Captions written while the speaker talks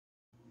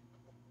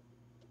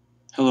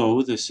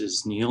Hello, this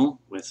is Neil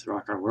with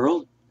Rock Our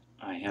World.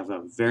 I have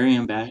a very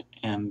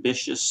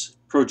ambitious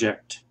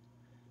project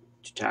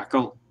to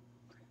tackle.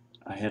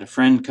 I had a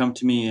friend come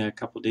to me a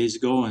couple days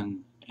ago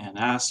and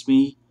asked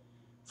me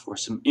for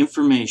some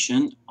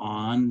information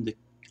on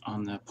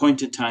the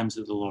appointed times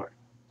of the Lord,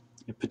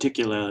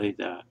 particularly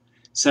the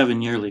 7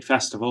 yearly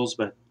festivals,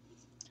 but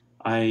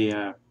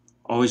I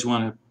always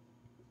want to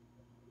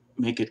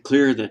make it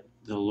clear that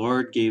the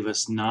Lord gave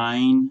us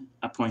 9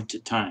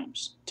 appointed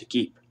times to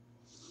keep.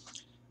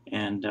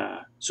 And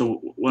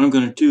so what I'm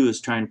going to do is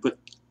try and put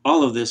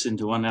all of this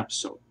into one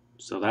episode.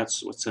 So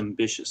that's what's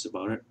ambitious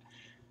about it.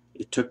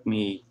 It took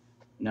me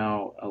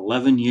now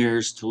 11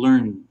 years to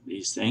learn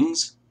these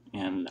things,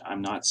 and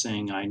I'm not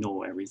saying I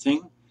know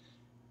everything,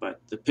 but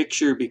the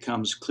picture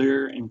becomes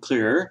clearer and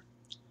clearer,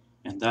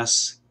 and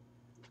thus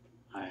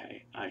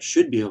I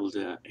should be able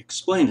to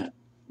explain it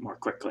more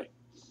quickly.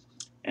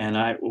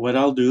 And what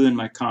I'll do in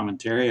my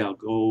commentary, I'll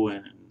go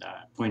and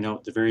point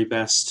out the very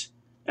best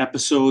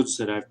episodes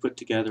that I've put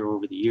together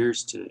over the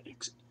years to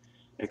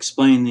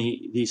explain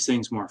these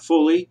things more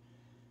fully,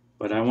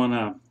 but I want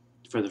to,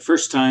 for the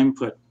first time,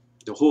 put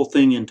the whole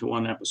thing into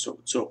one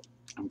episode. So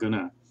I'm going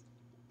to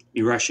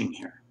be rushing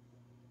here,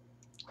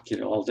 get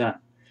it all done.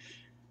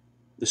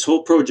 This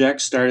whole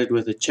project started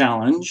with a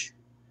challenge.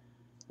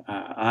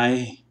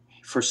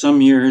 For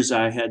some years,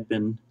 I had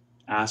been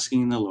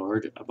asking the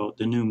Lord about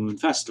the New Moon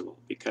Festival,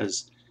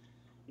 because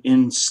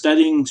in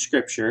studying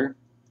Scripture,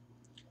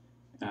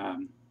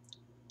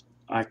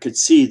 I could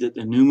see that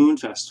the New Moon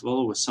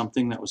Festival was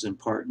something that was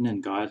important,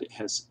 and God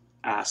has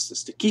asked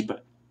us to keep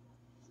it.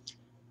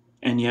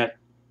 And yet,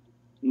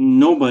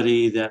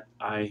 nobody that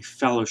I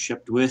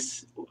fellowshipped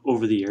with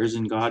over the years,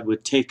 and God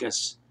would take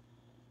us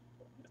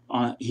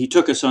on, He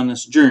took us on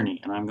this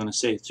journey, and I'm going to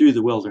say through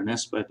the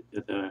wilderness, but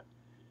the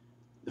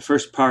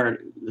first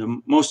part,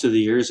 most of the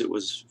years, it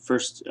was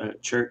first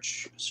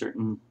church, a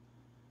certain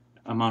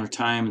amount of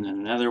time, and then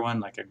another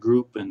one, like a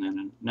group, and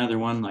then another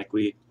one, like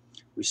we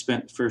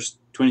spent the first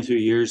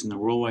 23 years in the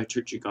Worldwide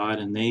Church of God,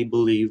 and they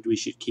believed we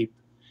should keep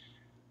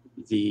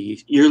the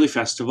yearly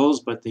festivals,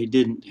 but they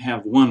didn't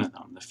have one of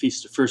them, the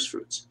Feast of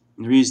Firstfruits.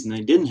 And the reason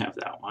they didn't have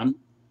that one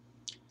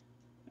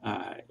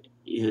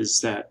is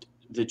that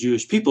the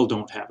Jewish people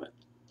don't have it.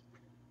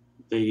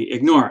 They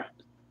ignore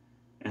it.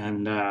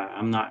 And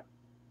I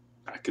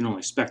can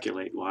only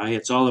speculate why.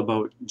 It's all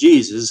about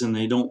Jesus, and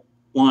they don't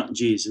want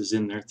Jesus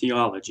in their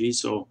theology,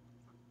 so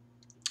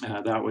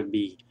that would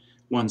be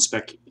one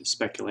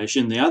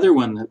speculation. The other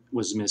one that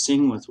was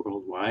missing with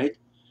Worldwide,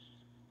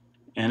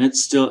 and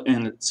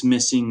it's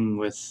missing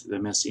with the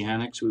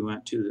Messianics we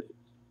went to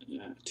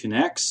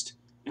next,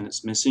 and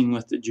it's missing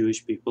with the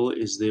Jewish people,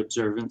 is the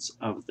observance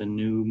of the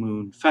New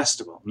Moon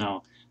Festival.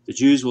 Now, the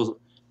Jews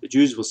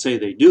will say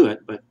they do it,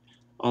 but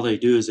all they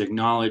do is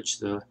acknowledge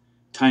the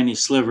tiny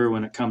sliver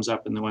when it comes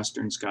up in the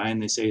western sky,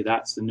 and they say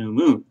that's the new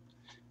moon.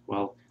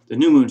 Well, the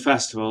New Moon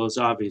Festival is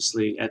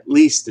obviously at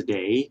least a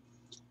day,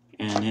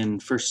 and in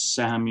 1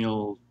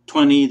 Samuel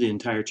 20, the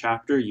entire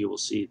chapter, you will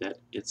see that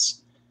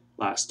it's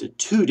lasted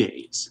 2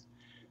 days.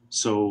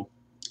 So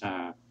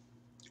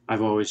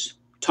I've always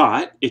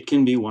taught it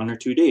can be 1 or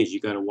 2 days.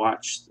 You got to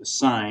watch the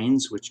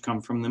signs, which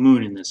come from the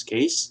moon in this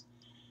case.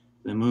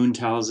 The moon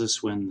tells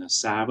us when the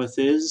Sabbath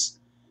is.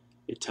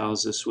 It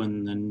tells us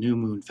when the New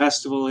Moon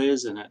Festival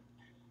is, and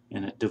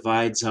it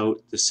divides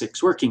out the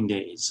 6 working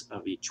days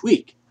of each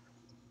week.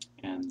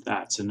 And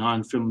that's a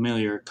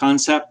non-familiar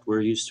concept. We're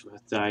used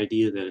with the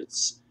idea that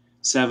it's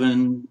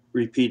 7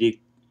 repeated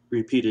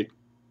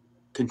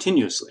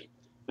continuously.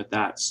 But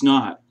that's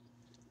not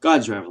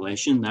God's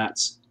revelation.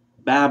 That's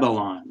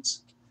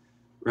Babylon's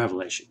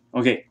revelation.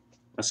 Okay,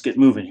 let's get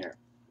moving here.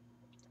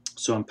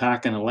 So I'm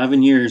packing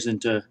 11 years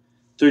into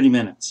 30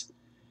 minutes.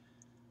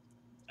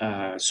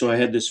 So I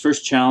had this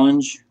first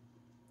challenge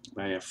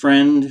by a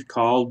friend,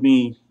 called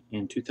me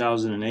in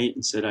 2008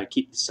 and said I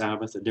keep the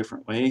Sabbath a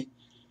different way.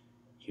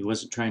 He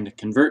wasn't trying to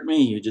convert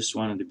me. He just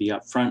wanted to be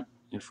upfront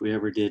if we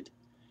ever did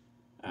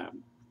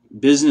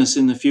business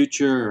in the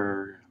future,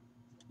 or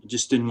he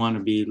just didn't want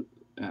to be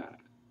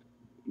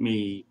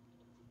me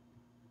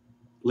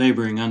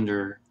laboring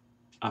under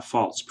a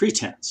false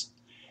pretense.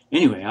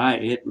 Anyway,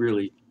 it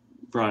really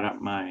brought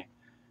up my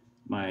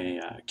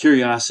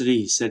curiosity.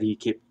 He said he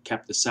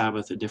kept the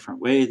Sabbath a different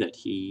way, that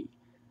he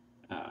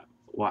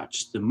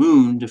watched the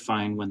moon to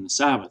find when the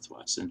Sabbath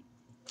was. And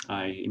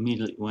I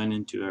immediately went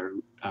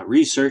into a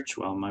research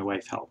while my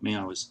wife helped me.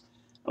 I was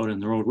out on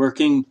the road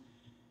working,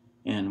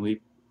 and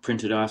we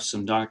printed off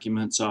some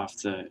documents off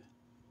the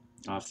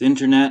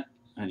internet.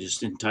 I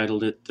just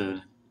entitled it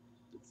the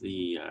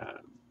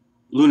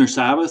Lunar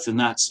Sabbath, and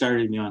that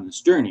started me on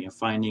this journey of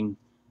finding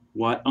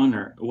what on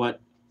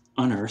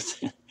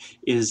earth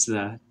is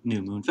the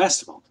New Moon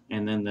Festival.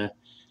 And then the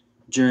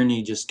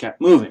journey just kept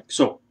moving.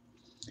 So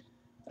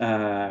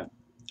the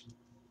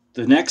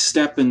next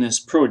step in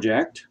this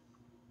project,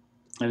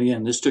 and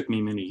again, this took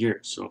me many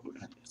years, so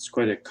it's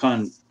quite a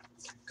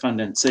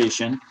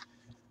condensation.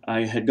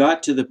 I had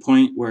got to the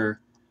point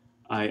where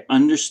I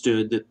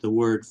understood that the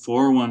word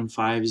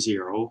 4150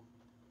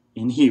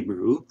 in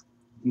Hebrew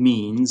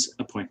means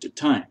appointed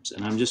times.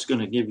 And I'm just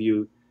going to give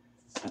you,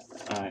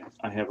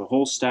 I have a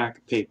whole stack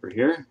of paper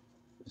here.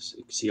 So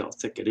you can see how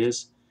thick it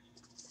is.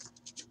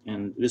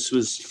 And this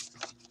was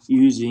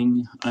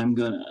using, I'm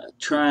going to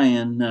try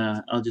and,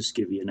 I'll just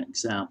give you an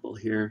example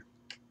here.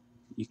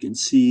 You can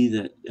see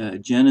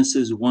that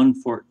Genesis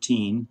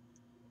 1:14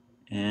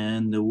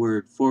 and the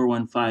word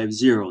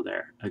 4150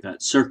 there, I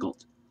got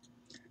circled.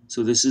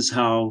 So this is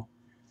how,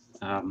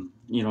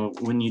 you know,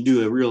 when you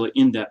do a real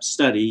in-depth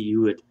study,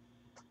 you would,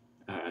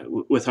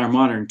 with our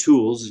modern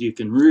tools, you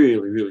can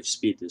really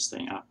speed this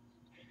thing up.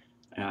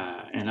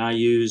 And I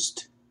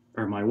used,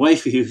 or my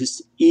wife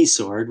used,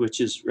 eSword,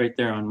 which is right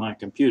there on my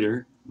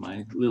computer,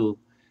 my little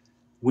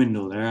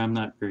window there. I'm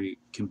not very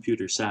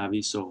computer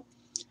savvy, so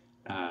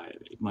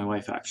my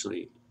wife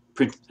actually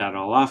printed that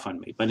all off on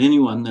me. But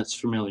anyone that's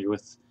familiar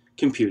with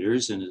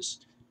computers and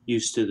is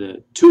used to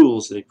the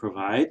tools they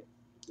provide,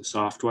 the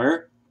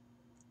software,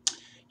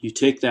 you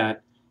take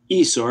that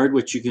eSword,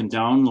 which you can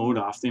download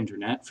off the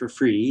internet for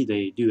free.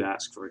 They do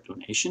ask for a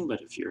donation,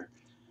 but if you're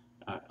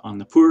on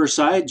the poorer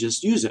side,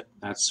 just use it.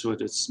 That's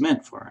what it's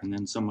meant for. And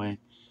then somebody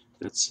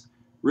that's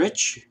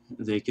rich,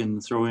 they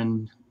can throw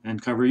in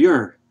and cover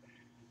your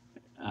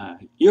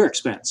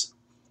expense,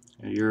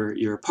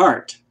 your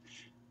part.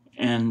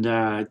 And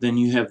then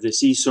you have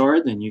this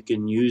eSword, then you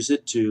can use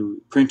it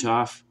to print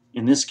off,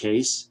 in this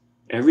case,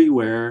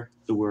 everywhere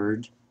the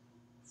word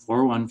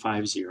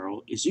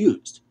 4150 is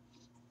used.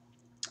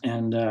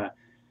 And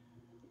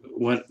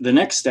what the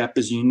next step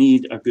is, you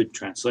need a good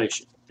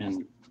translation.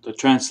 And the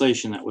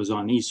translation that was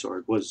on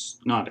eSword was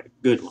not a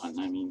good one.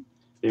 I mean,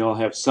 they all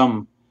have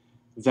some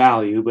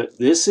value, but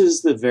this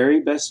is the very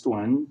best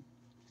one,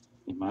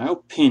 in my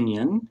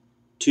opinion,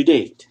 to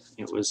date.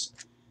 It was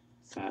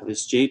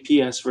this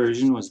JPS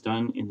version was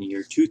done in the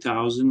year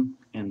 2000,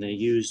 and they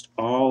used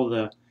all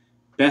the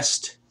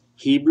best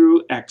Hebrew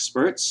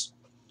experts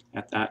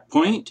at that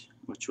point,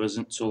 which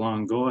wasn't so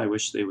long ago. I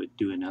wish they would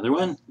do another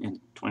one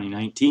in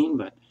 2019,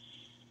 but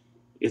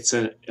it's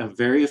a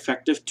very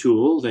effective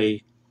tool.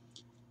 They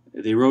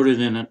wrote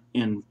it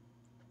in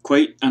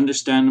quite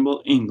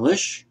understandable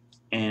English,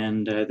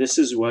 and this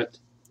is what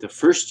the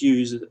first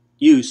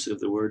use of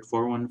the word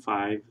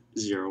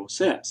 4150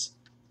 says.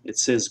 It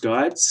says,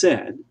 God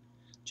said,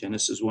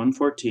 Genesis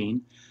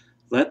 1:14,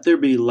 let there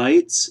be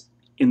lights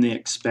in the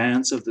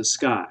expanse of the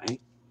sky.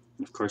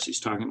 And of course, he's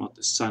talking about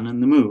the sun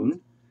and the moon,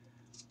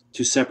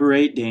 to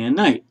separate day and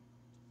night.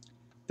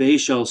 They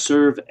shall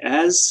serve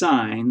as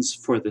signs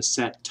for the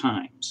set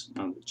times.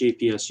 Now, the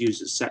JPS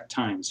uses set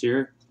times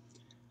here.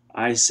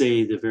 I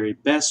say the very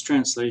best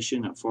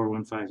translation of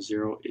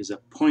 4150 is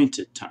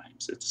appointed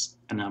times. It's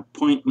an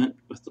appointment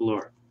with the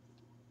Lord.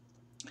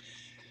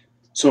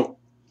 So,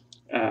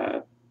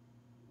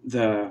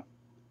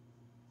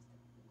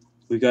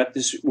 we got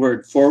this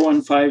word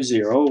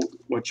 4150.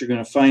 What you're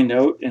going to find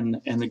out,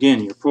 and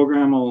again, your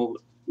program will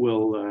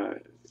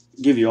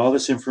give you all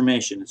this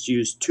information. It's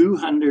used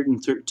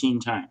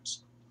 213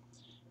 times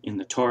in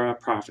the Torah,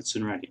 Prophets,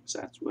 and Writings.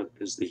 That's what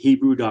is the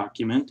Hebrew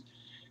document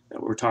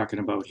that we're talking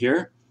about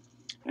here.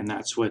 And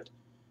that's what,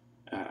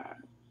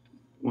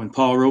 when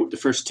Paul wrote to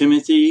 1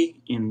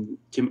 Timothy, in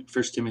 1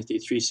 Timothy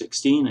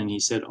 3:16, and he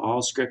said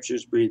all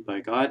scriptures breathed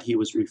by God, he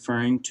was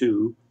referring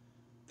to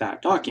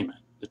that document,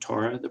 the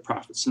Torah, the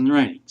Prophets, and the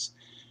Writings.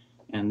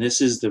 And this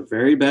is the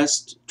very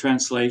best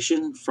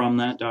translation from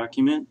that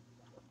document,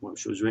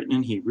 which was written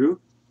in Hebrew.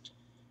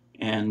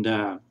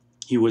 And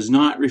he was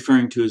not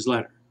referring to his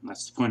letter.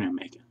 That's the point I'm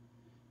making.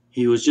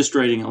 He was just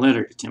writing a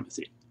letter to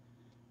Timothy.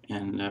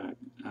 And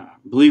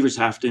believers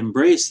have to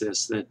embrace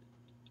this, that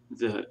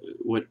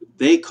what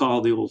they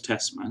call the Old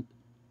Testament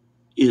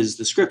is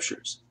the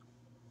Scriptures.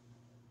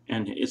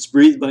 And it's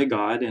breathed by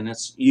God, and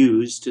it's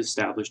used to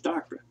establish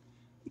doctrine.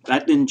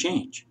 That didn't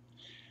change.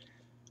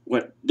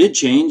 What did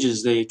change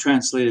is they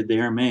translated the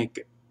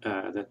Aramaic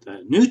that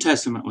the New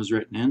Testament was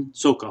written in,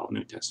 so-called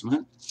New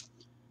Testament,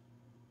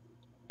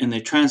 and they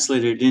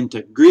translated it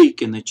into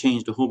Greek, and they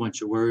changed a whole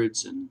bunch of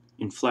words and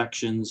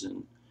inflections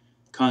and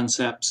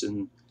concepts,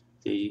 and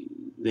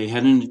they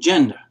had an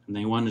agenda, and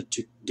they wanted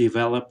to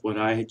develop what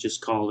I had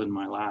just called in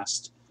my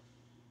last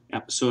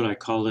episode. I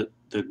called it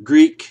the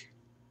Greek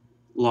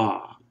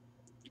law,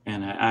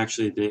 and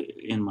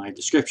in my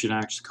description I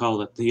actually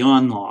called it the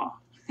unlaw.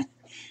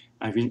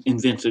 I've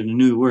invented a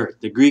new word,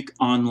 the Greek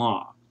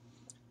unlaw.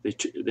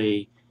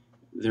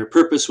 Their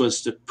purpose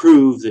was to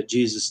prove that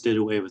Jesus did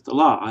away with the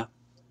law,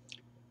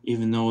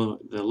 even though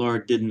the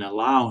Lord didn't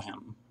allow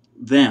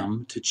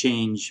them to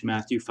change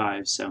Matthew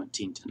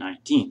 5:17 to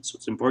 19. So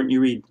it's important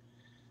you read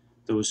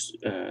those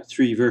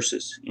 3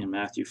 verses in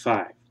Matthew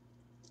 5.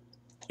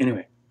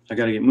 Anyway, I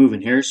got to get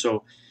moving here.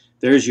 So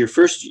there's your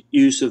first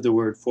use of the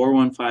word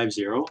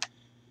 4150.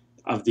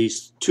 Of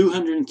these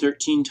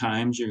 213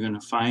 times, you're going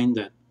to find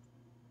that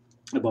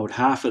about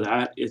half of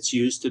that, it's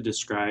used to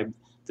describe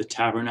the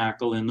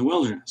tabernacle in the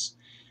wilderness.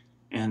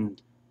 And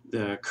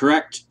the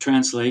correct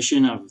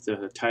translation of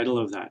the title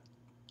of that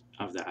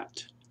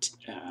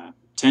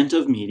tent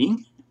of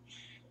meeting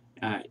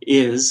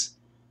is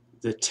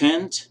the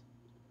tent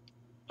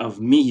of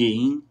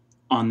meeting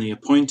on the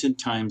appointed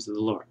times of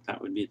the Lord.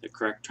 That would be the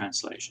correct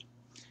translation.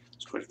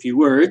 It's quite a few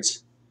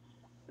words.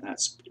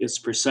 That's its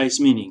precise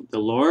meaning. The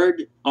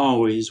Lord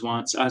always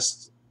wants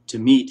us to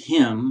meet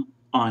him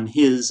on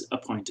his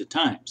appointed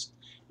times.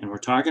 And we're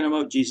talking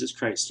about Jesus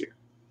Christ here.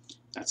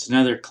 That's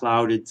another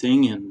clouded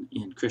thing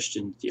in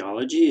Christian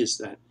theology, is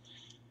that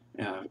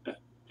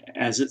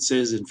as it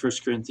says in 1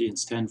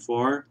 Corinthians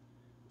 10:4,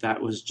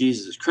 that was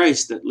Jesus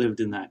Christ that lived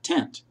in that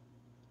tent.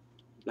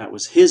 That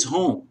was his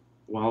home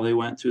while they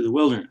went through the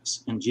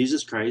wilderness. And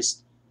Jesus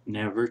Christ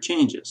never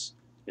changes.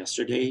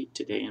 Yesterday,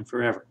 today, and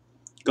forever.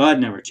 God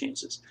never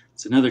changes.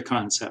 It's another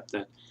concept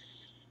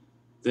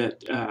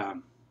that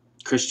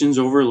Christians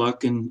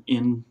overlook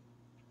in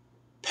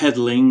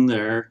peddling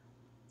their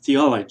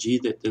theology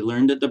that they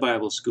learned at the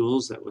Bible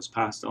schools that was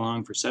passed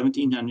along for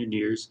 1700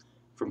 years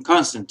from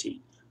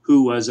Constantine,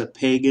 who was a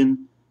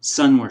pagan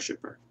sun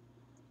worshiper.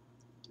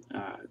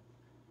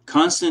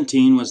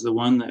 Constantine was the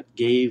one that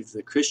gave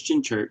the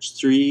Christian church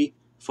 3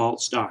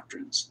 false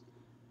doctrines.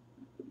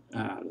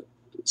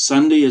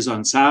 Sunday is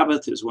on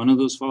Sabbath is one of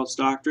those false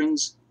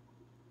doctrines.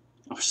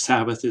 Or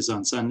Sabbath is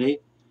on Sunday.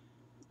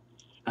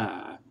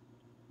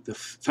 The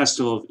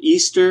festival of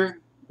Easter,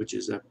 which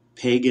is a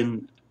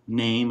pagan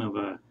name of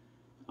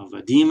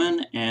a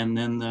demon, and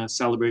then the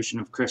celebration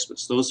of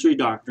Christmas. Those 3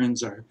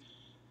 doctrines are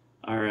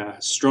a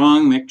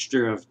strong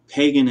mixture of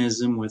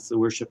paganism with the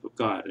worship of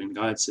God, and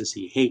God says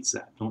he hates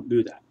that. Don't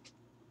do that.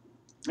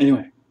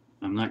 Anyway,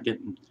 I'm not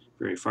getting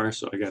very far,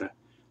 so I gotta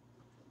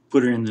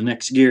put her in the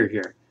next gear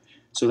here.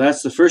 So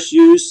that's the first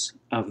use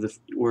of the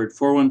word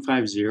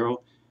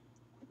 4150.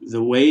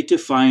 The way to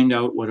find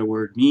out what a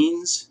word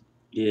means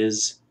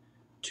is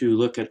to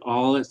look at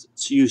all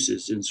its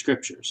uses in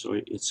Scripture. So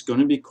it's going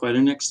to be quite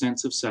an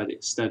extensive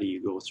study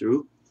you go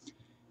through.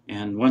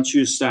 And once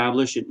you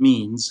establish it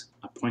means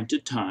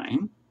appointed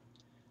time,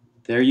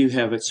 there you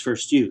have its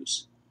first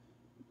use.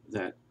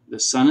 That the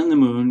sun and the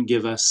moon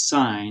give us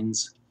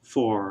signs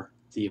for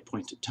the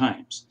appointed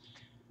times.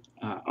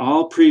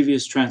 All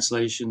previous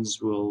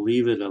translations will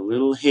leave it a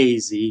little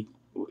hazy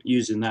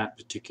using that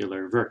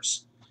particular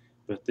verse.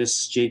 But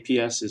this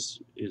JPS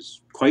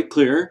is quite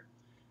clear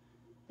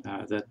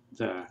that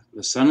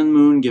the sun and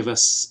moon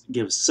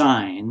give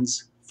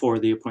signs for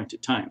the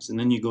appointed times. And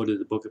then you go to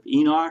the Book of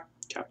Enoch,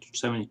 chapter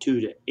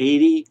 72 to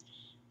 80,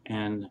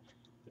 and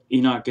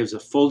Enoch gives a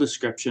full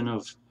description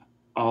of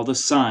all the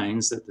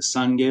signs that the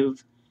sun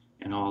give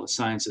and all the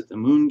signs that the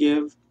moon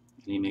give.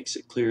 And he makes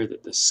it clear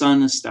that the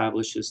sun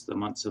establishes the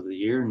months of the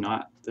year,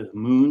 not the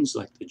moons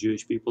like the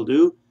Jewish people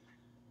do.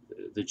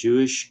 The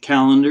Jewish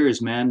calendar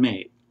is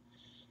man-made.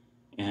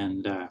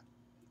 And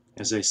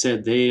as I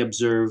said, they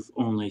observe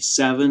only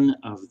 7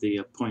 of the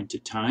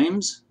appointed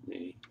times.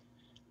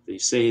 They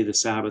say the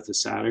Sabbath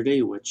is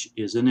Saturday, which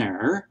is an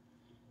error.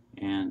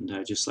 And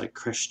just like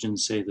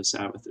Christians say the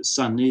Sabbath is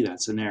Sunday,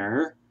 that's an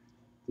error.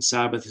 The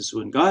Sabbath is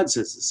when God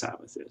says the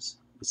Sabbath is.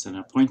 It's an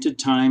appointed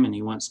time, and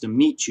he wants to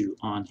meet you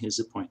on his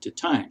appointed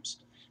times.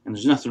 And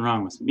there's nothing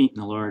wrong with meeting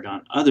the Lord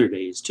on other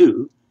days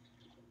too.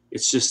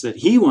 It's just that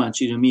he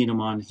wants you to meet him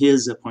on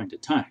his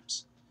appointed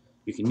times.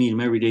 You can meet him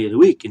every day of the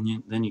week,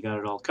 and then you got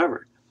it all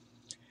covered.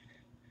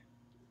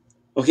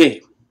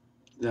 Okay,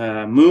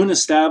 the moon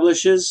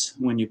establishes,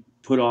 when you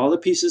put all the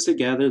pieces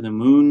together, the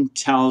moon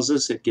tells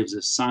us, it gives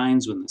us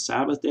signs when the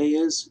Sabbath day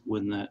is,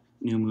 when the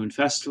new moon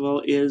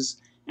festival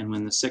is, and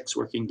when the 6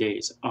 working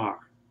days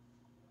are.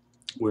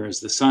 Whereas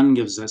the sun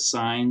gives us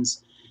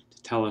signs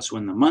to tell us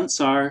when the months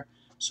are,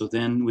 so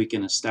then we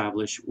can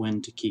establish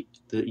when to keep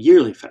the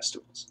yearly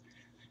festivals.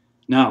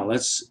 Now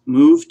let's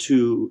move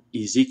to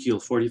Ezekiel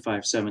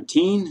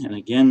 45:17, and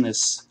again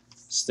this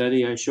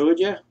study I showed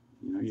you,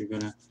 you're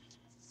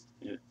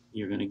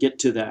gonna get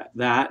to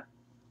that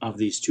of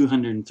these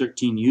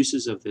 213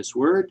 uses of this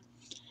word,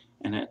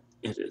 and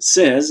it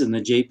says, and the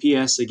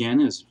JPS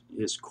again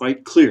is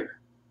quite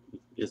clear.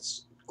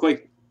 It's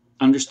quite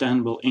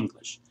understandable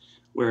English.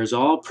 Whereas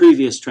all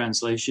previous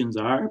translations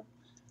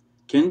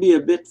can be a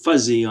bit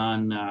fuzzy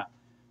on,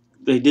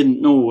 they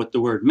didn't know what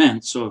the word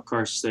meant, so of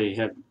course they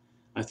had,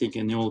 I think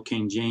in the Old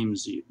King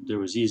James, there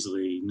was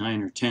easily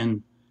 9 or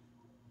 10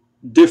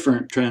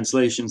 different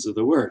translations of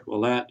the word. Well,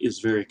 that is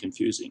very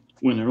confusing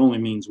when it only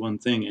means one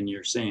thing and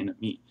you're saying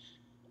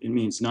it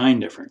means 9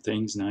 different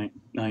things,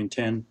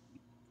 10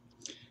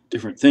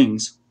 different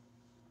things.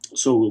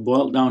 So we'll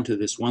boil it down to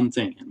this one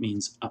thing. It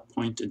means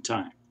appointed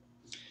time.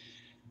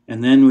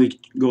 And then we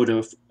go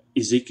to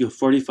Ezekiel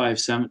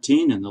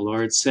 45:17, and the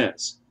Lord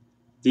says,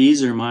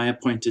 "These are my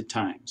appointed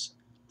times,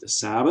 the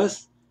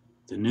Sabbath,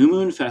 the new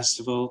moon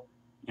festival,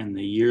 and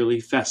the yearly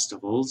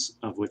festivals,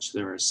 of which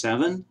there are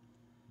 7.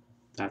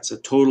 That's a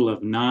total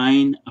of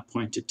 9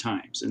 appointed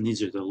times. And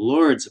these are the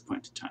Lord's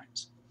appointed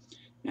times.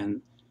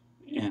 And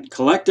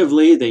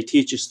collectively, they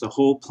teach us the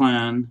whole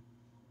plan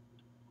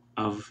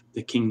of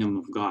the kingdom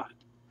of God.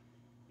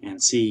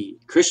 And see,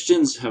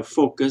 Christians have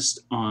focused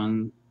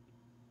on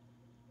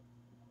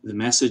the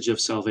message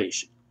of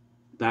salvation.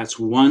 That's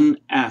one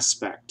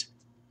aspect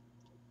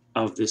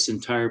of this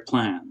entire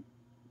plan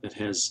that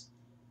has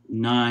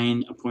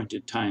 9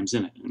 appointed times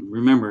in it. And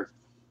remember,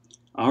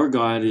 our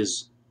God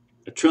is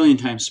a trillion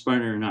times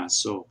smarter than us,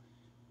 so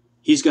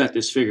he's got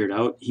this figured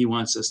out. He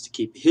wants us to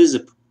keep his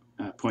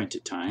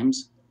appointed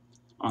times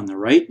on the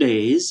right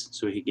days.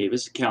 So he gave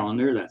us a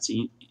calendar that's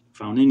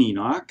found in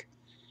Enoch,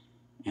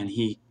 and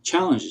he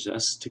challenges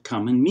us to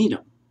come and meet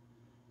him.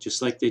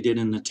 Just like they did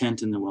in the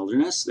tent in the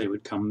wilderness, they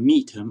would come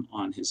meet him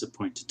on his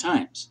appointed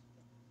times.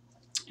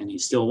 And he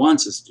still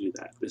wants us to do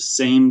that. The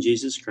same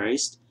Jesus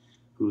Christ,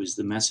 who is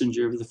the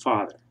messenger of the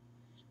Father.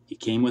 He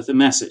came with a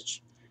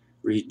message.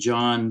 Read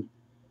John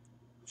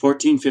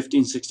 14,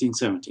 15, 16,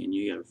 17.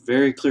 You get a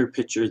very clear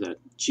picture that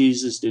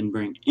Jesus didn't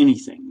bring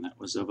anything that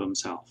was of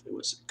himself. It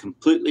was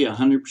completely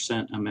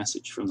 100% a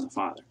message from the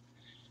Father.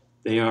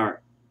 They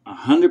are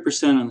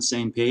 100% on the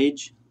same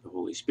page. The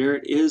Holy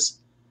Spirit is.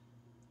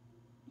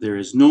 There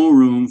is no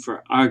room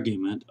for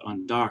argument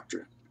on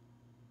doctrine.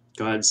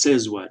 God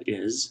says what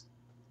is,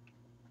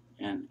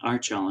 and our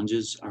challenge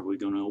is, are we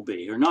going to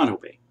obey or not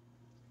obey?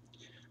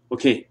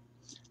 Okay,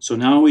 so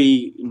now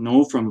we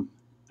know from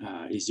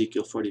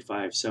Ezekiel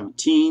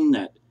 45:17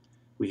 that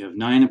we have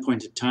 9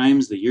 appointed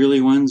times. The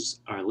yearly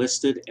ones are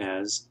listed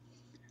as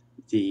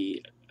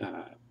the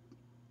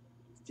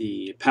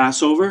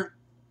Passover,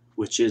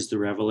 which is the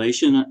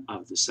revelation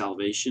of the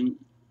salvation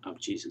of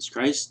Jesus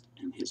Christ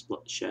and his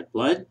shed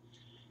blood.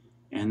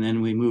 And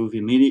then we move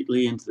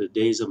immediately into the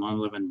days of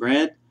unleavened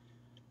bread,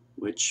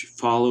 which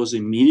follows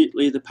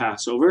immediately the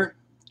Passover.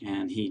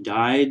 And he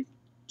died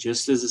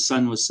just as the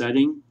sun was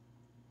setting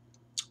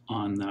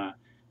on the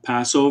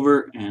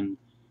Passover, and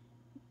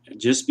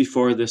just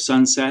before the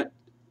sunset,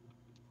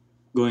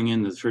 going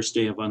into the first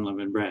day of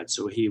unleavened bread.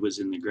 So he was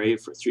in the grave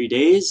for 3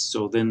 days.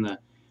 So then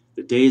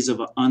the days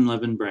of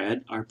unleavened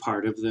bread are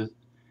part of the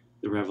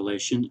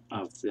revelation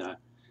of the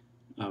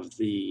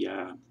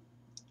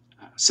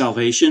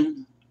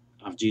salvation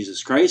of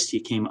Jesus Christ. He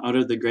came out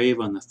of the grave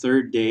on the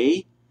 3rd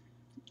day,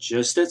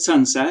 just at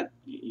sunset.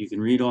 You can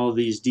read all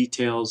these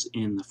details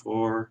in the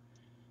 4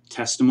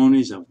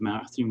 testimonies of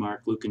Matthew,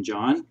 Mark, Luke, and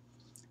John.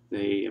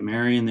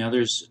 Mary and the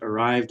others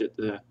arrived at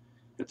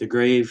the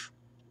grave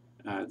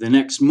the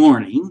next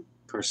morning.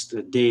 Of course,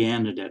 the day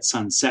ended at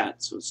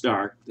sunset, so it's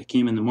dark. They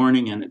came in the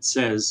morning, and it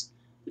says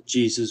that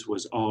Jesus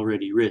was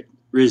already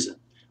risen.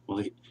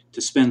 Well,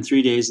 to spend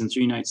 3 days and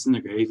 3 nights in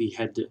the grave, he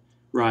had to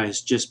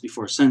rise just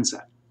before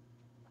sunset.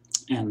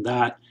 And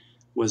that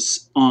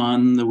was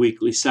on the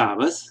weekly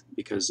Sabbath,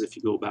 because if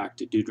you go back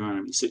to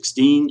Deuteronomy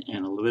 16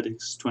 and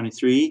Leviticus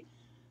 23,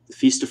 the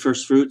Feast of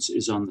Firstfruits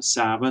is on the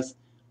Sabbath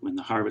when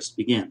the harvest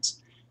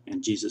begins.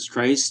 And Jesus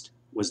Christ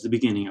was the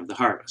beginning of the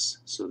harvest.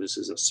 So this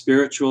is a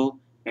spiritual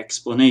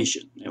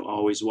explanation. It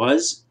always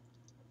was,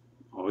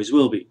 always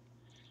will be.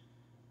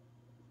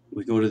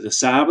 We go to the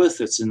Sabbath.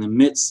 It's in the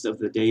midst of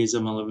the days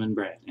of unleavened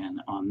bread.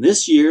 And on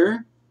this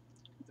year,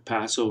 the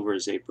Passover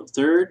is April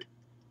 3rd.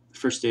 The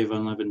first day of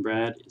unleavened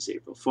bread is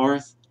April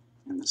 4th.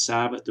 And the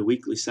Sabbath, the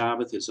weekly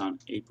Sabbath, is on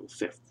April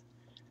 5th.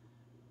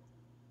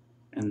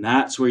 And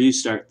that's where you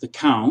start the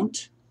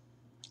count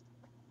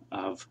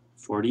of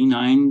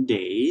 49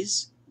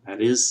 days.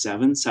 That is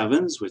 7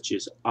 sevens, which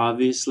is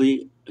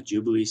obviously a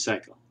Jubilee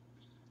cycle.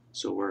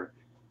 So we're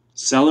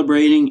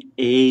celebrating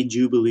a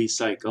Jubilee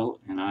cycle,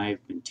 and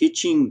I've been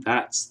teaching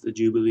that's the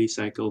Jubilee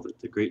cycle that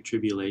the Great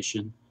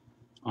Tribulation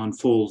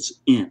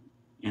unfolds in.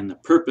 And the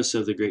purpose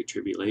of the Great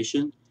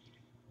Tribulation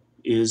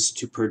is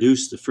to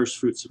produce the first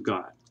fruits of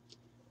God.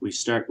 We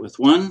start with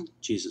one,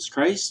 Jesus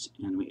Christ,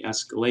 and we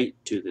escalate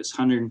to this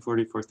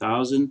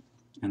 144,000,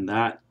 and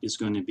that is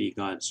going to be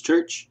God's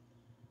church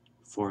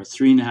for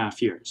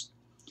 3.5 years.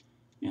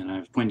 And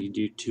I've pointed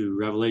you to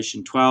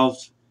Revelation 12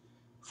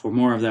 for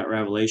more of that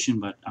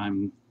revelation, but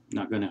I'm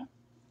not going to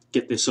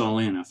get this all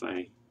in if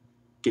I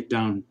get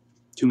down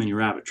too many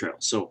rabbit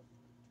trails. So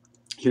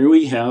here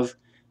we have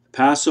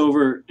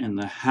Passover and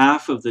the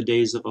half of the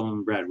days of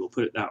unleavened bread. We'll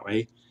put it that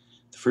way.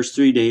 The first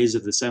 3 days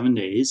of the 7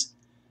 days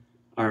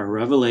are a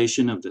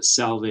revelation of the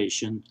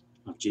salvation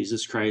of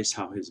Jesus Christ,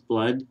 how his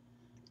blood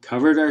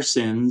covered our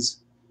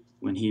sins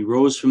when he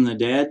rose from the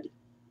dead.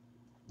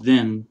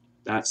 Then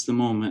that's the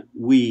moment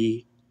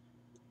we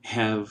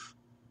have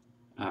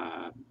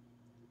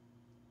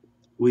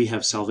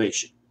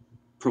salvation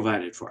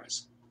provided for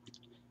us.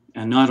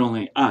 And not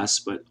only us,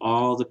 but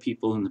all the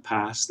people in the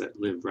past that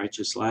lived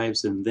righteous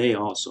lives, and they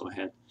also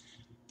had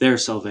their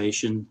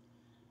salvation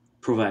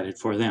provided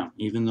for them.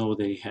 Even though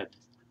they had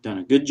done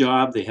a good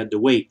job, they had to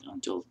wait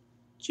until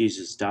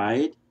Jesus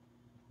died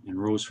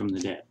and rose from the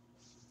dead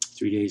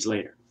 3 days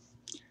later.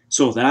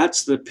 So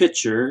that's the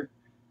picture,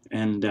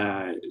 and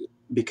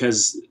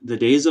because the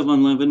days of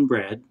unleavened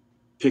bread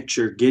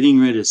picture getting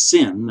rid of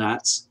sin,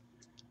 that's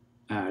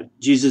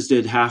Jesus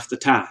did half the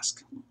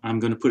task. I'm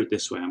going to put it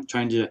this way. I'm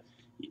trying to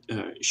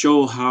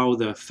show how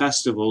the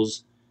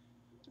festivals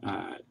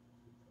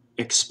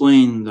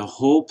explain the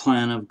whole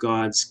plan of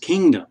God's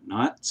kingdom,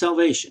 not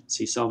salvation.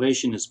 See,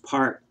 salvation is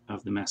part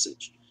of the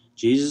message.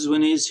 Jesus,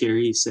 when he's here,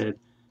 he said,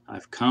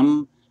 I've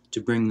come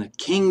to bring the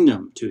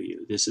kingdom to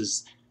you. This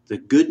is the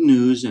good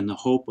news and the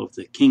hope of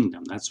the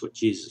kingdom. That's what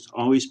Jesus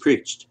always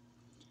preached.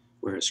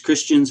 Whereas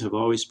Christians have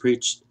always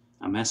preached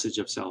a message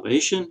of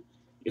salvation,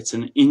 it's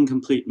an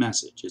incomplete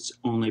message. It's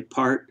only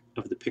part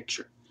of the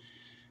picture.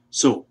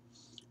 So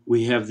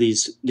we have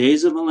these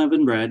days of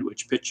unleavened bread,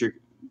 which picture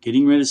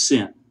getting rid of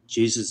sin.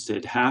 Jesus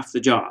did half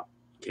the job.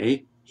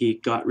 Okay, he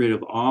got rid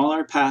of all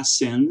our past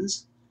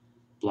sins,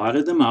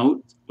 blotted them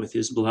out with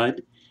his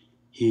blood.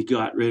 He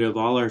got rid of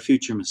all our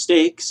future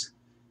mistakes,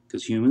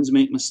 because humans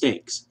make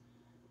mistakes.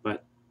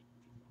 But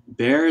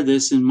bear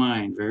this in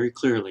mind very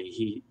clearly.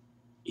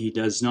 He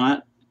does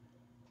not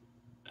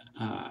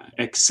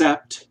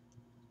accept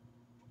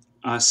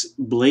us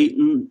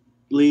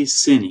blatantly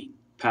sinning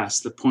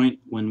past the point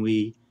when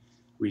we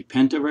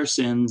repent of our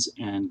sins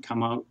and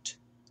come out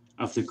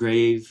of the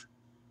grave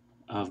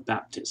of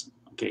baptism.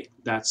 Okay,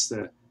 that's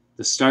the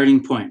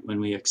starting point. When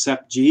we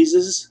accept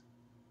Jesus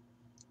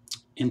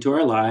into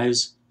our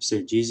lives,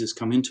 say, Jesus,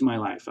 come into my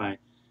life. I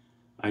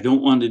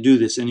don't want to do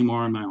this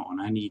anymore on my own.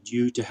 I need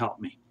you to help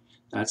me.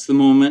 That's the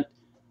moment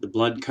the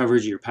blood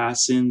covers your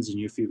past sins and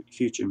your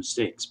future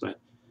mistakes. But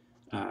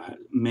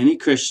many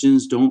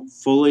Christians don't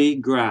fully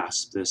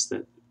grasp this,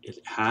 that it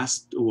has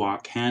to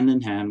walk hand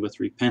in hand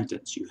with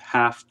repentance. You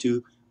have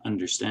to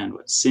understand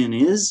what sin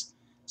is.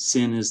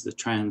 Sin is the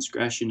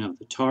transgression of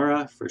the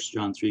Torah, 1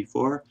 John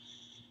 3:4.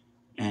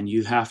 And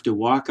you have to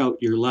walk out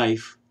your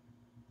life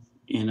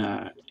in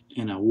a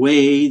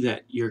way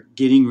that you're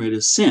getting rid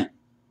of sin.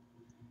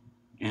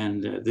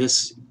 And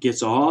this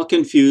gets all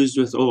confused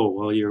with, oh,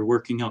 well, you're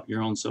working out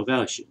your own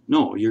salvation.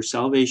 No, your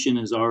salvation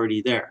is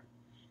already there.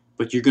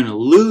 But you're going to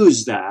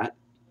lose that.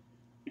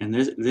 And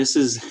this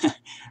is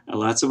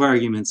lots of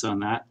arguments on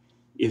that.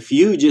 If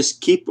you just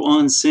keep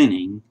on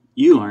sinning,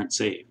 you aren't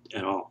saved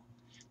at all.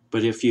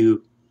 But if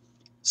you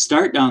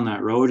start down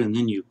that road and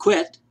then you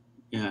quit,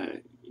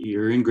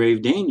 you're in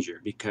grave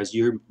danger, because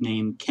your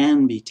name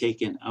can be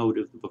taken out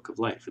of the book of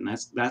life. And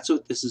that's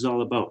what this is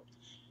all about.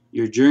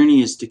 Your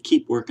journey is to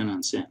keep working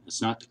on sin.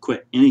 It's not to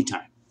quit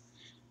anytime.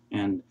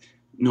 And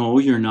no,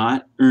 you're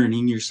not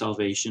earning your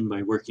salvation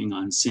by working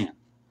on sin.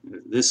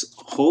 This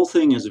whole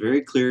thing is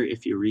very clear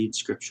if you read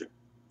Scripture.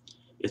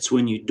 It's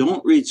when you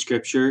don't read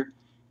Scripture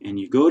and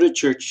you go to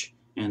church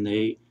and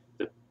the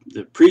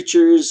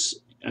preachers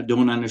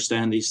don't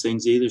understand these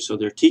things either, so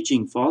they're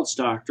teaching false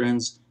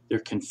doctrines. They're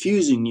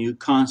confusing you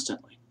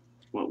constantly.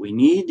 What we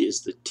need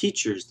is the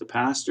teachers, the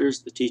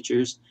pastors, the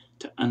teachers,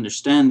 to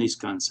understand these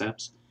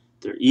concepts.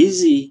 They're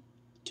easy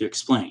to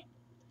explain.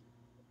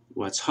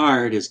 What's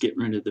hard is getting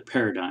rid of the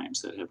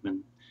paradigms that have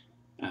been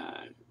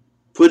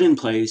put in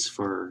place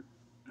for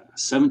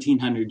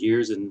 1700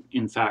 years. And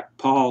in fact,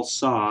 Paul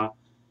saw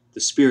the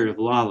spirit of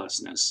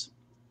lawlessness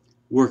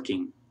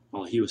working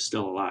while he was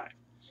still alive.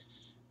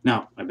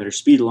 Now, I better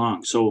speed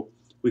along. So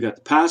we got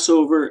the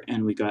Passover,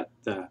 and we got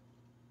the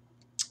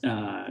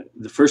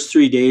first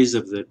 3 days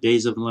of the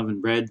days of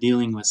unleavened bread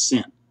dealing with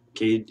sin.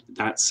 Okay,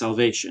 that's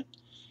salvation.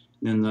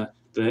 And then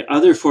the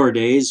other 4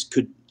 days,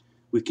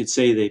 we could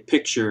say they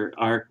picture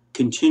our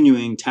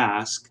continuing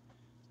task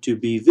to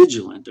be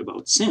vigilant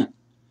about sin.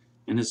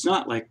 And it's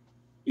not like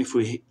if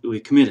we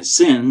commit a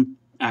sin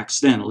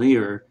accidentally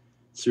or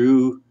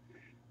through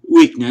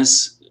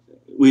weakness,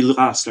 we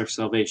lost our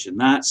salvation.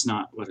 That's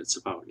not what it's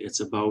about. It's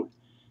about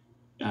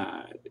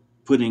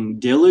putting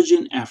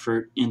diligent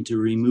effort into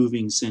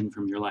removing sin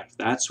from your life.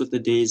 That's what the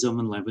days of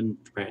unleavened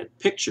bread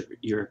picture.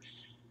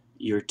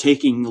 You're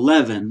taking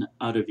leaven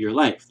out of your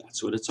life.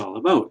 That's what it's all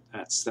about.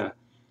 That's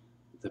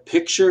the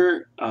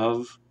picture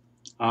of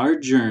our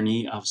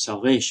journey of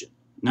salvation.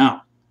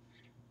 Now,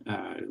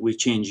 we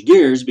change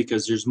gears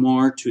because there's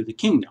more to the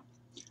kingdom.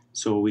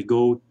 So we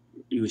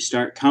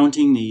start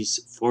counting these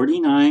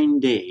 49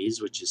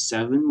 days, which is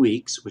 7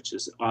 weeks, which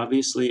is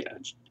obviously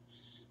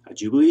a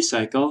Jubilee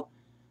cycle,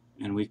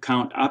 and we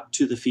count up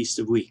to the Feast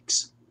of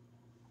Weeks.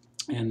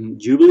 And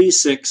Jubilee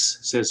 6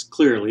 says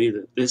clearly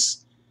that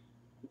this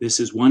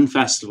is one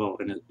festival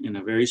in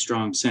a very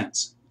strong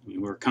sense. I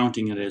mean, we're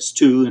counting it as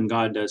two, and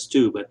God does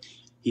too, but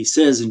he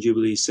says in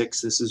Jubilee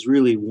 6, this is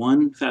really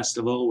one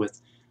festival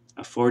with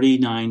a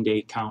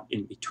 49-day count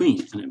in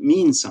between, and it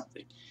means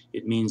something.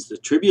 It means the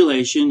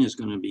tribulation is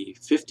going to be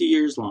 50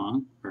 years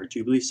long, or a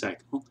Jubilee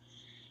cycle,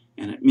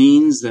 and it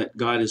means that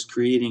God is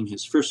creating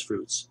his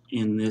firstfruits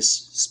in this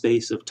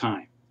space of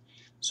time.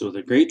 So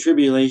the Great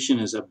Tribulation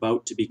is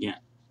about to begin.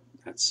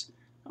 That's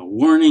a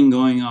warning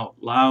going out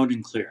loud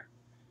and clear.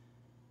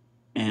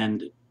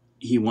 And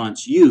he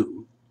wants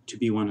you to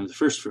be one of the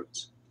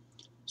firstfruits.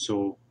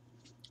 So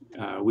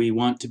we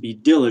want to be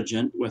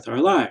diligent with our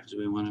lives.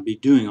 We want to be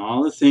doing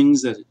all the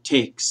things that it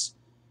takes,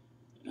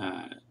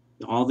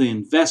 all the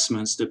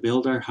investments to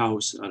build our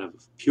house out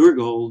of pure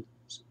gold,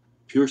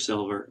 pure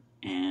silver,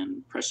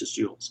 and precious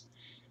jewels.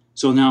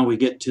 So now we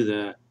get to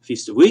the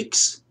Feast of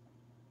Weeks,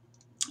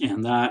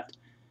 and that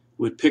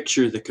would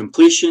picture the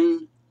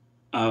completion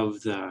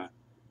of the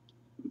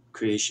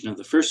creation of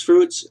the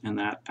firstfruits, and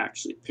that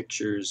actually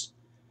pictures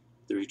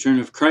the return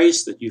of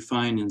Christ that you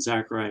find in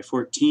Zechariah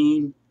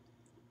 14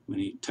 when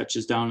he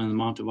touches down on the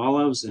Mount of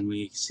Olives, and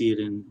we see it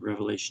in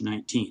Revelation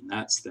 19.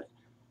 That's the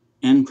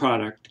end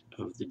product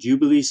of the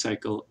Jubilee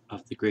cycle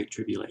of the Great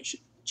Tribulation.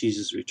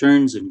 Jesus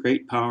returns in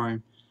great power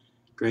and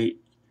great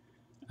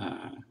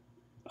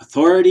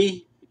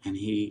authority, and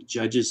he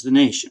judges the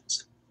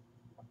nations.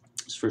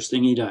 It's the first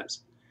thing he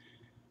does.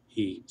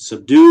 He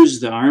subdues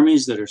the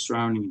armies that are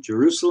surrounding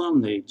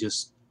Jerusalem. They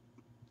just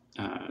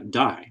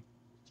die.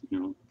 You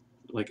know,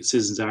 like it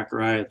says in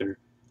Zechariah, their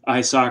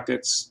eye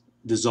sockets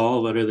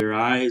dissolve out of their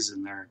eyes,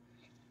 and their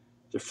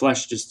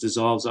flesh just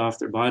dissolves off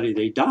their body.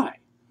 They die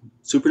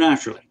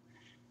supernaturally.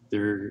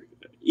 They're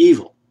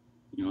evil.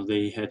 You know,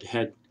 they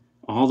had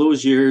all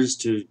those years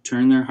to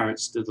turn their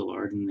hearts to the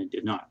Lord, and they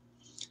did not.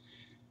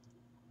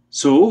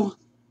 So,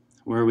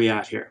 where are we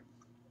at here?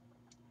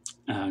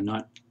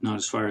 Not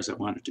as far as I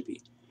want it to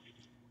be.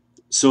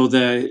 So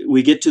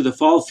we get to the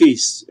fall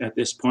feast at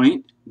this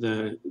point.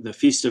 The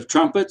Feast of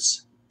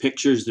Trumpets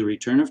pictures the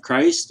return of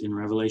Christ in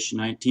Revelation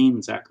 19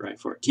 and Zechariah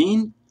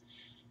 14.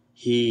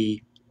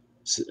 He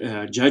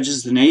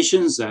judges the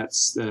nations.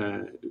 That's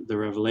the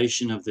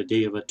revelation of the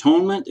Day of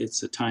Atonement.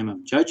 It's a time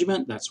of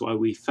judgment. That's why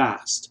we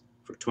fast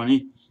for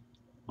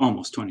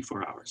almost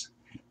 24 hours.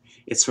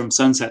 It's from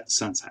sunset to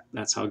sunset.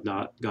 That's how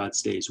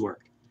God's days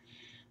work.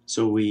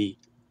 So we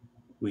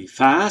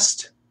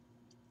fast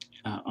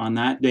on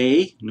that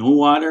day, no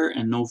water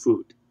and no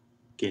food.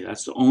 Okay,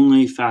 that's the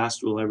only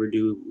fast we'll ever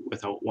do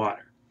without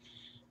water.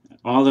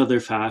 All other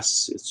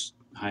fasts, it's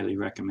highly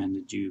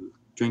recommended you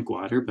drink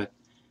water, but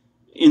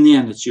in the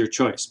end, it's your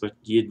choice. But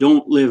you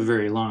don't live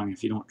very long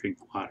if you don't drink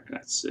water.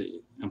 That's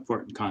an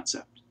important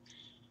concept.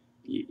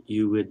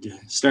 You would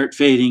start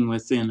fading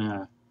within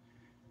a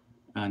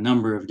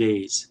number of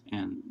days,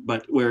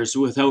 but whereas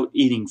without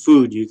eating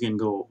food, you can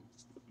go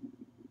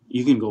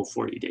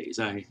 40 days.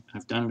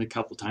 I've done it a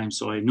couple times,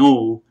 so I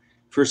know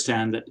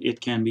firsthand that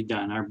it can be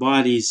done. Our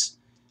bodies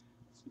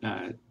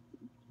have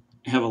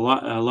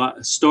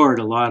stored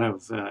a lot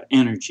of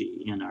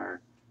energy in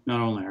not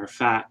only our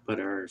fat but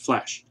our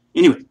flesh.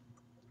 Anyway,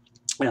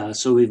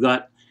 so we've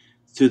got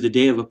through the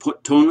Day of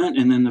Atonement,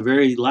 and then the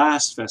very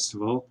last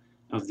festival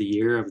of the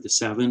year of the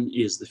 7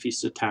 is the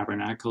Feast of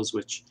Tabernacles,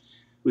 which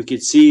we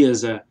could see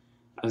as a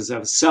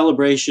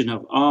celebration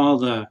of all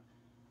the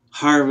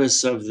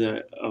harvests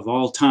of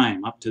all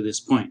time up to this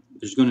point.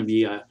 There's going to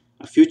be a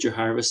future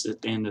harvest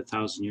at the end of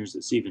 1,000 years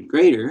that's even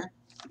greater.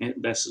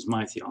 This is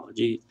my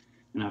theology,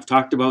 and I've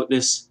talked about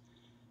this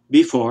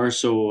before,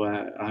 so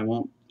I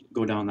won't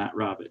go down that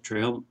rabbit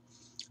trail.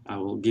 I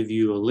will give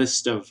you a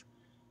list of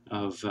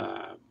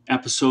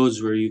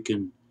episodes where you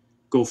can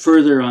go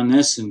further on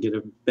this and get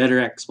a better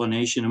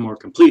explanation, a more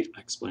complete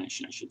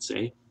explanation, I should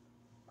say.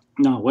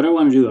 Now, what I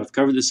want to do, I've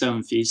covered the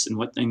 7 feasts and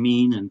what they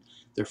mean and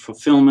their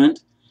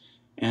fulfillment.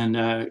 And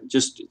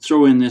just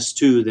throw in this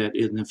too, that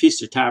in the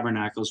Feast of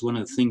Tabernacles, one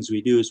of the things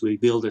we do is we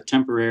build a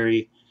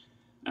temporary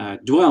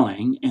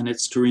dwelling, and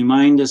it's to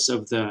remind us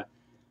of the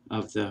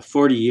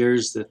 40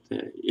 years that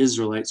the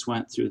Israelites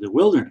went through the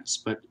wilderness.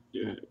 But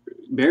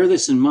bear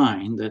this in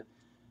mind,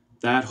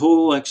 that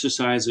whole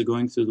exercise of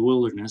going through the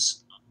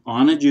wilderness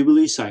on a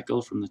Jubilee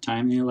cycle from the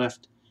time they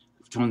left,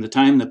 from the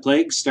time the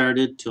plague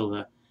started till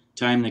the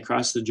time they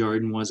crossed the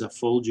Jordan, was a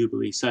full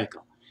Jubilee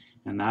cycle.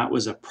 And that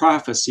was a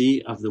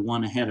prophecy of the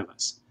one ahead of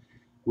us.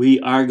 We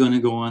are going to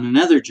go on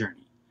another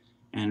journey,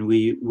 and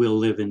we will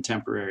live in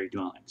temporary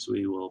dwellings.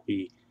 We will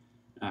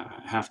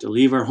have to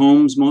leave our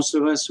homes, most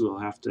of us. We'll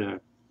have to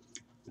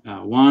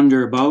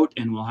wander about,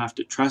 and we'll have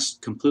to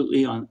trust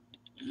completely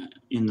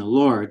in the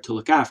Lord to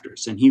look after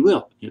us, and He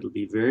will. It'll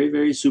be very,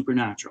 very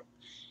supernatural.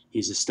 He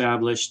is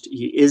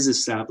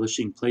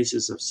establishing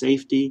places of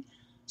safety,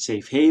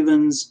 safe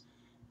havens,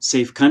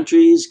 safe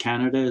countries.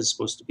 Canada is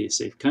supposed to be a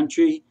safe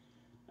country.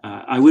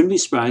 I wouldn't be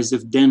surprised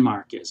if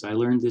Denmark is. I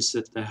learned this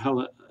at the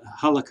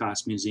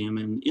Holocaust Museum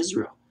in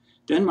Israel.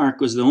 Denmark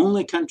was the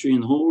only country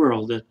in the whole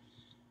world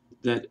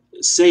that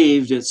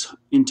saved its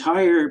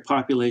entire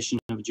population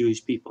of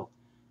Jewish people.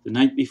 The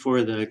night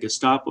before the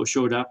Gestapo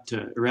showed up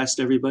to arrest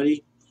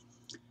everybody,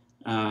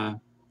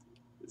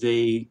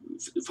 they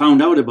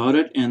found out about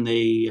it, and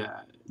the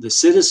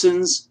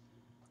citizens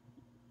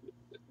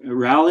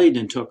rallied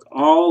and took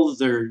all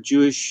their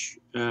Jewish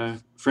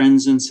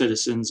friends and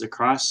citizens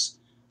across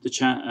the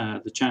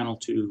channel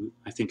to,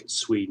 I think it's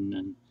Sweden,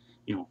 and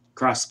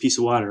across the piece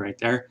of water right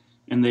there,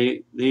 and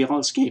they all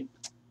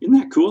escaped. Isn't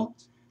that cool?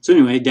 So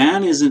anyway,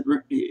 Dan isn't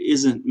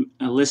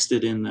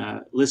listed in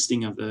the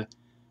listing of the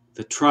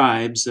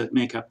tribes that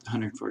make up the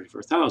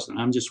 144,000.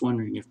 I'm just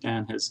wondering if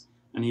Dan has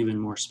an even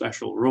more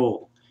special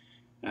role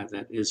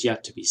that is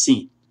yet to be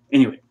seen.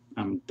 Anyway,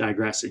 I'm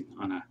digressing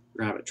on a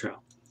rabbit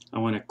trail. I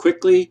want to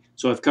quickly,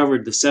 so I've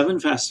covered the 7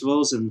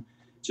 festivals and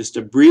just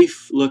a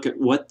brief look at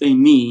what they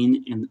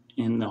mean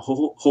in the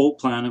whole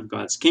plan of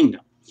God's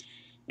kingdom.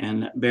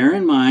 And bear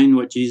in mind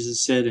what Jesus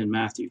said in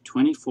Matthew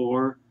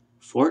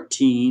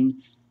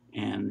 24:14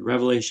 and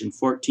Revelation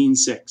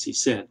 14:6. He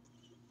said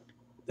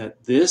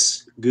that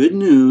this good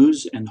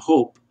news and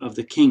hope of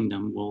the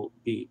kingdom will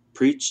be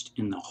preached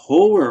in the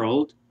whole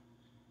world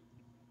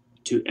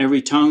to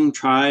every tongue,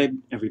 tribe,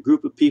 every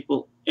group of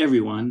people.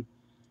 Everyone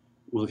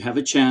will have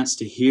a chance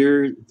to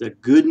hear the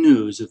good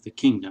news of the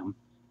kingdom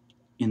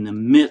in the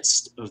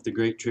midst of the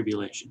Great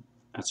Tribulation.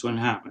 That's when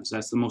it happens.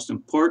 That's the most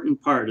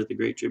important part of the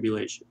Great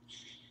Tribulation,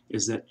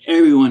 is that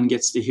everyone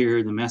gets to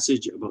hear the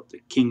message about the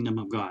kingdom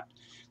of God,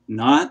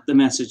 not the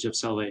message of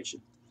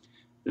salvation.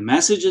 The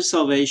message of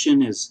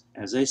salvation is,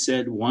 as I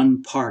said,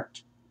 one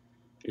part.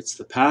 It's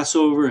the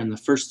Passover and the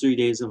first 3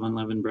 days of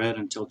unleavened bread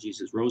until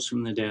Jesus rose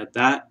from the dead.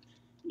 That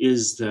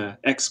is the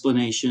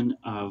explanation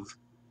of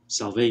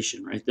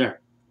salvation right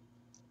there.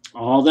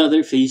 All the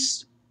other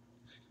feasts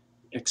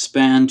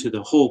expand to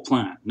the whole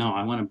plan. No,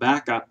 I want to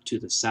back up to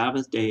the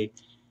Sabbath day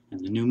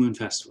and the New Moon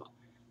Festival.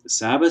 The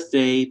Sabbath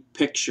day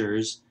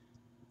pictures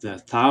the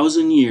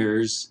 1,000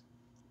 years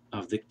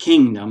of the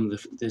kingdom.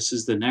 This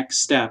is the next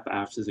step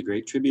after the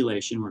Great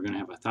Tribulation. We're going to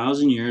have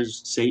 1,000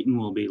 years. Satan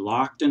will be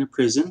locked in a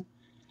prison,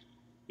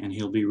 and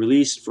he'll be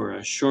released for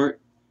a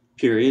short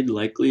period,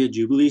 likely a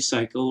Jubilee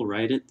cycle,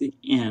 right at the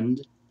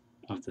end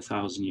of the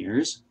 1,000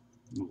 years.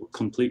 We'll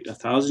complete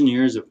 1,000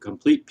 years of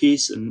complete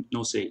peace and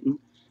no Satan.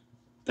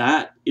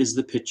 That is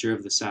the picture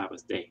of the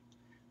Sabbath day.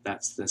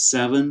 That's the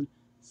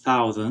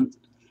 7,000th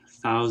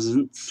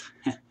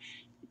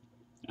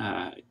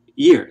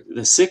year.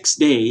 The 6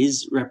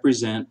 days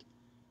represent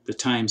the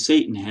time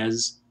Satan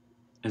has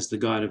as the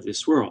God of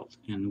this world.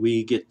 And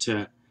we get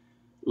to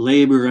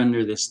labor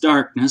under this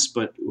darkness,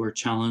 but we're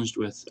challenged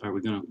with, are we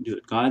going to do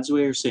it God's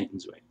way or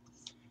Satan's way?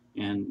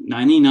 And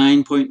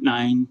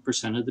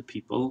 99.9% of the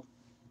people,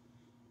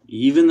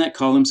 even that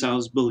call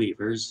themselves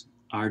believers,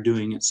 are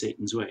doing it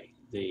Satan's way.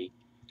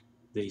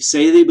 They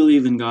say they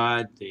believe in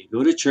God, they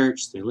go to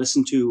church, they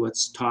listen to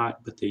what's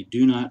taught, but they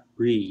do not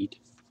read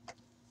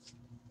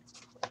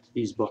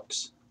these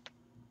books.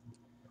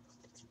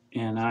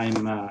 And I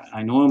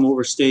know I'm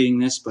overstating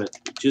this, but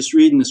just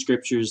reading the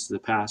scriptures the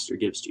pastor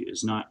gives to you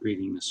is not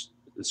reading the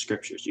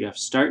scriptures. You have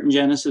to start in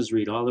Genesis,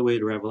 read all the way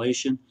to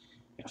Revelation.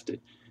 You have to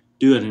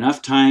do it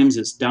enough times,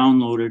 it's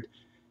downloaded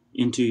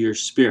into your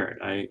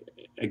spirit. I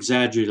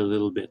exaggerate a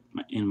little bit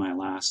in my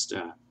last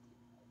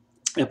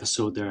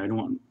episode there. I don't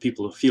want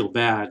people to feel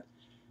bad.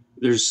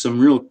 There's some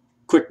real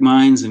quick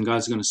minds, and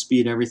God's going to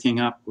speed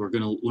everything up. We're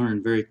going to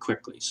learn very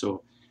quickly.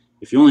 So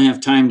if you only have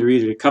time to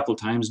read it a couple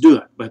times, do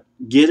it. But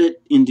get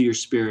it into your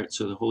spirit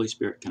so the Holy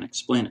Spirit can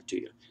explain it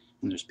to you.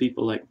 And there's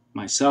people like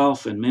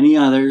myself and many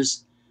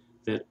others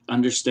that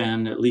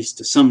understand, at least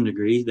to some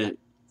degree, that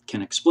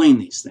can explain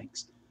these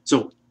things.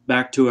 So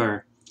back to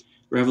our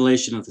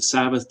revelation of the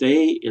Sabbath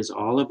day is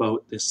all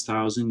about this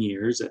 1,000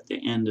 years at the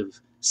end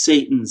of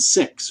Satan's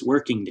 6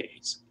 working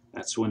days.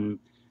 That's when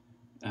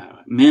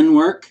men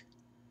work,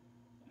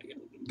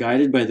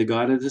 guided by the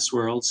god of this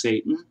world,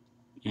 Satan,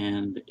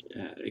 and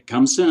it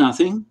comes to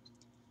nothing.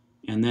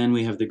 And then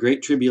we have the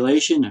Great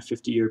Tribulation, a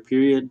 50-year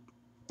period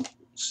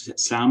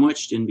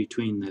sandwiched in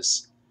between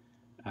this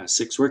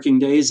 6 working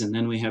days, and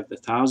then we have the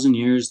 1,000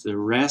 years, the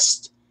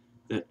rest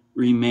that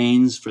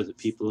remains for the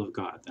people of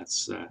God.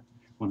 That's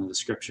one of the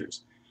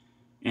scriptures.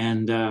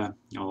 And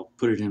I'll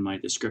put it in my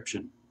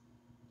description.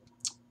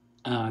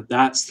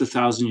 That's the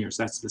 1,000 years.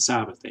 That's the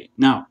Sabbath day.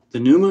 Now,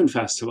 the New Moon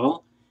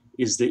Festival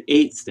is the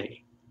 8th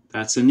day.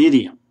 That's an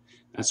idiom.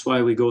 That's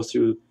why we go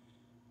through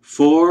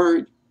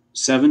 4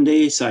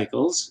 7-day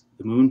cycles.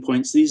 The moon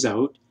points these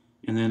out,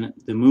 and then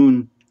the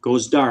moon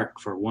goes dark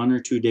for 1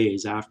 or 2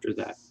 days after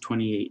that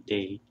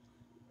 28-day,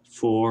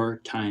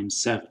 4 times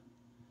 7.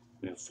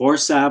 We have 4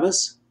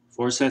 Sabbaths,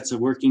 4 sets of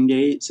working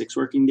days, 6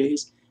 working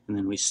days, and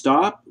then we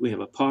stop, we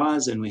have a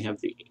pause, and we have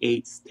the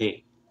 8th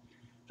day.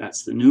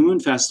 That's the New Moon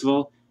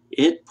Festival.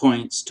 It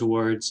points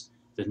towards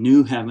the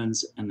new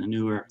heavens and the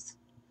new earth.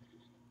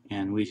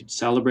 And we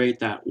celebrate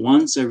that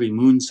once every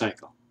moon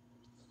cycle.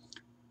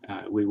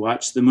 We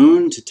watch the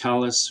moon to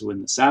tell us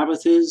when the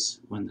Sabbath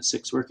is, when the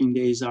 6 working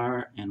days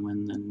are, and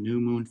when the New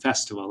Moon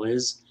Festival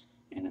is.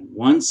 And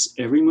once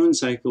every moon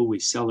cycle, we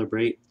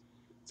celebrate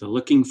the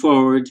looking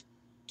forward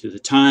to the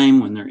time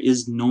when there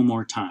is no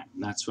more time.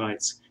 And that's why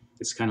it's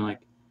kind of like,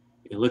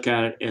 you look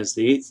at it as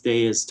the 8th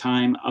day is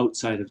time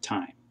outside of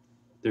time.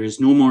 There is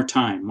no more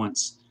time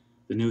once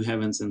the new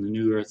heavens and the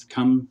new earth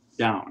come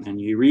down. And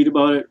you read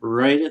about it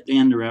right at the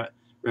end of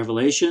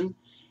Revelation,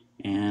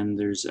 and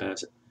there's a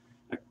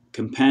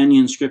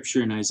companion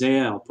scripture in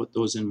Isaiah. I'll put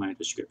those in my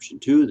description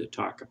too, that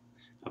talk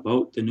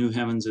about the new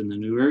heavens and the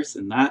new earth.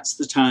 And that's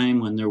the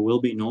time when there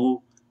will be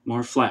no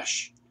more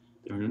flesh.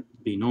 There will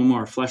be no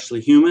more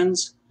fleshly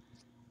humans.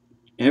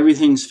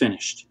 Everything's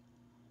finished.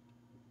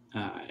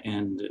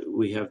 And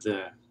we have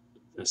the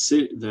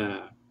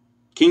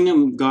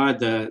kingdom of God,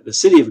 the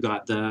city of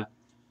God, the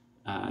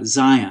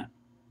Zion.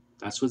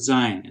 That's what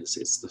Zion is.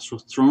 It's the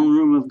throne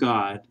room of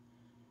God.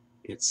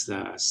 It's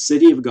the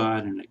city of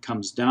God, and it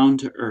comes down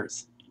to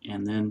earth.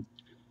 And then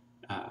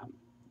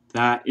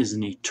that is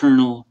an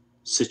eternal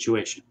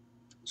situation.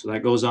 So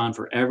that goes on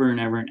forever and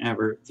ever and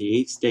ever.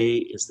 The 8th day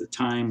is the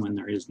time when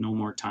there is no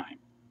more time.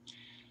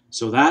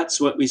 So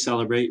that's what we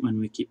celebrate when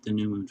we keep the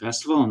New Moon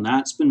Festival, and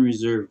that's been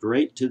reserved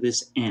right to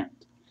this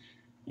end.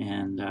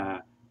 And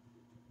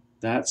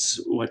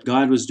that's what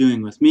God was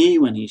doing with me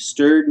when He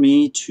stirred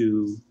me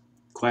to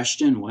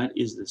question what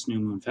is this New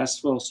Moon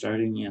Festival,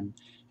 starting in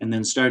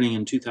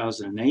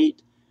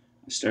 2008.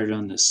 I started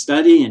on the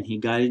study, and he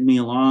guided me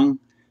along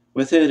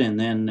with it. And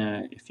then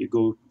if you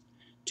go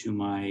to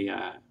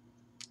my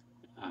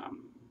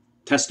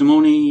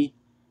testimony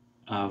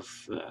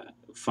of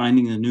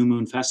finding the New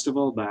Moon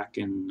Festival back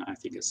in, I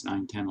think it's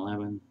 9, 10,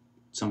 11,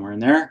 somewhere in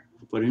there,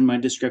 I'll put it in my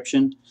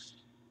description.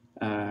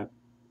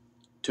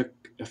 Took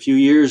a few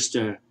years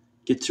to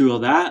get through all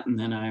that, and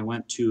then I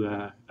went to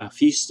a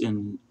feast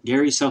in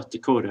Gary, South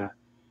Dakota,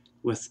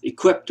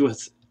 equipped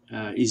with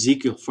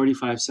Ezekiel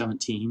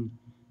 45:17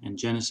 and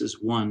Genesis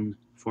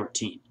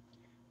 1:14.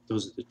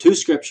 Those are the two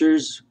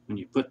scriptures. When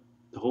you put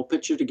the whole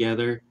picture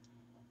together,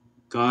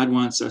 God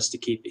wants us to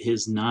keep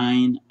his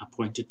 9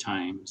 appointed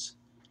times,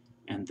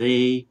 and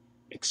they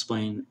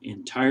explain the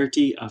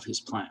entirety of his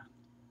plan.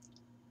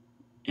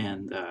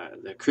 And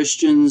the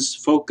Christians'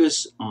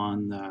 focus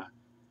on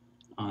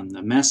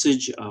the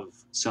message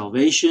of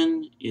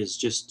salvation is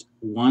just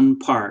one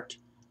part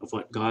of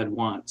what God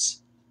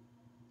wants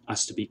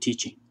us to be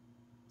teaching.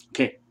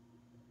 Okay,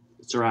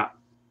 it's a wrap.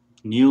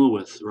 Neil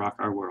with Rock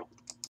Our World.